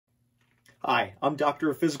Hi, I'm Doctor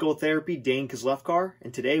of Physical Therapy Dane Kozlefkar,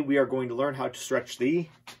 and today we are going to learn how to stretch the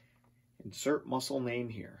insert muscle name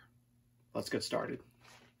here. Let's get started.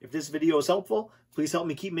 If this video is helpful, please help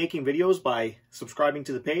me keep making videos by subscribing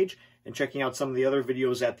to the page and checking out some of the other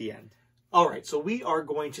videos at the end. All right, so we are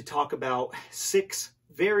going to talk about 6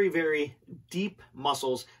 very, very deep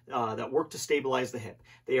muscles that work to stabilize the hip.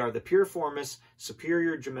 They are the piriformis,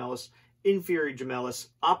 superior gemellus, inferior gemellus,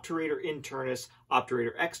 obturator internus,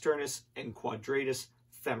 obturator externus, and quadratus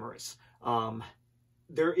femoris.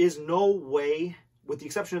 There is no way, with the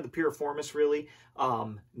exception of the piriformis really,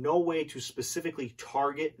 no way to specifically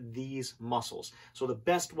target these muscles. So the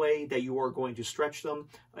best way that you are going to stretch them,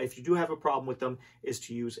 if you do have a problem with them, is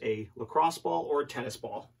to use a lacrosse ball or a tennis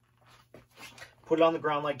ball. Put it on the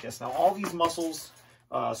ground like this. Now all these muscles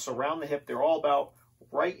surround the hip. They're all about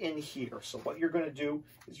right in here. So what you're going to do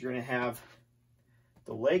is you're going to have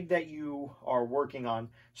the leg that you are working on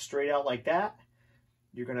straight out like that.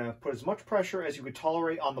 You're going to put as much pressure as you could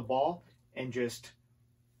tolerate on the ball and just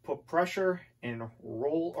put pressure and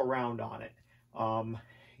roll around on it.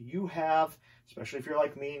 You have, especially if you're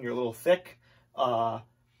like me and you're a little thick,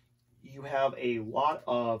 you have a lot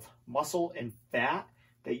of muscle and fat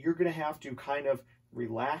that you're going to have to kind of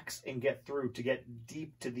relax and get through to get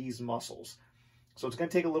deep to these muscles. So it's going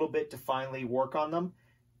to take a little bit to finally work on them.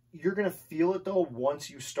 You're going to feel it though once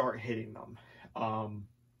you start hitting them.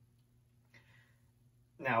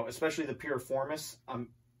 Now, especially the piriformis,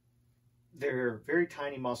 they're very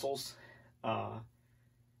tiny muscles. So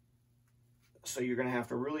you're going to have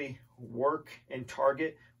to really work and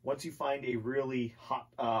target. Once you find a really hot,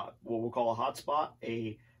 what we'll call a hot spot,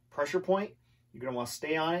 a pressure point, you're going to want to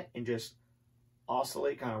stay on it and just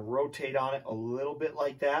oscillate, kind of rotate on it a little bit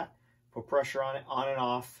like that. Put pressure on it, on and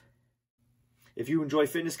off. If you enjoy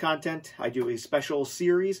fitness content, I do a special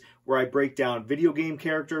series where I break down video game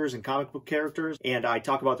characters and comic book characters, and I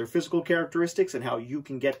talk about their physical characteristics and how you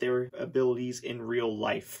can get their abilities in real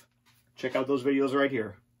life. Check out those videos right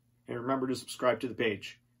here. And remember to subscribe to the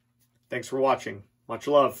page. Thanks for watching. Much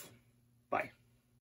love.